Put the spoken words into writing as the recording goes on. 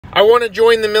I want to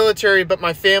join the military, but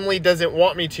my family doesn't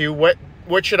want me to. What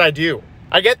should I do?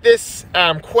 I get this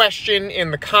question in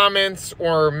the comments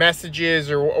or messages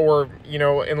or you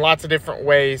know, in lots of different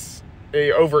ways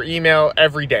over email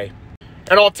every day.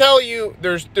 And I'll tell you,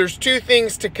 there's two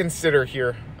things to consider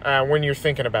here when you're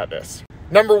thinking about this.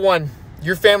 Number one,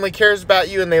 your family cares about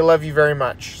you and they love you very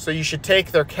much. So you should take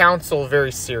their counsel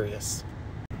very serious.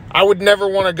 I would never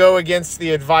want to go against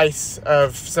the advice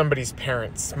of somebody's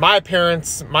parents. My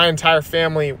parents, my entire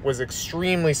family was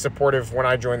extremely supportive when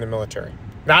I joined the military.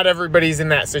 Not everybody's in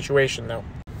that situation though.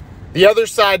 The other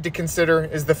side to consider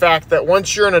is the fact that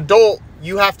once you're an adult,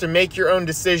 you have to make your own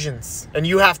decisions and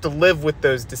you have to live with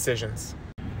those decisions.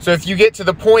 So if you get to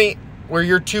the point where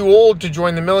you're too old to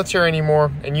join the military anymore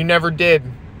and you never did,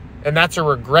 and that's a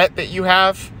regret that you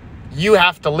have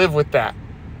to live with that.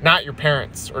 Not your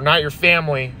parents or not your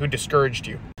family who discouraged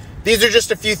you. These are just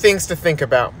a few things to think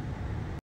about.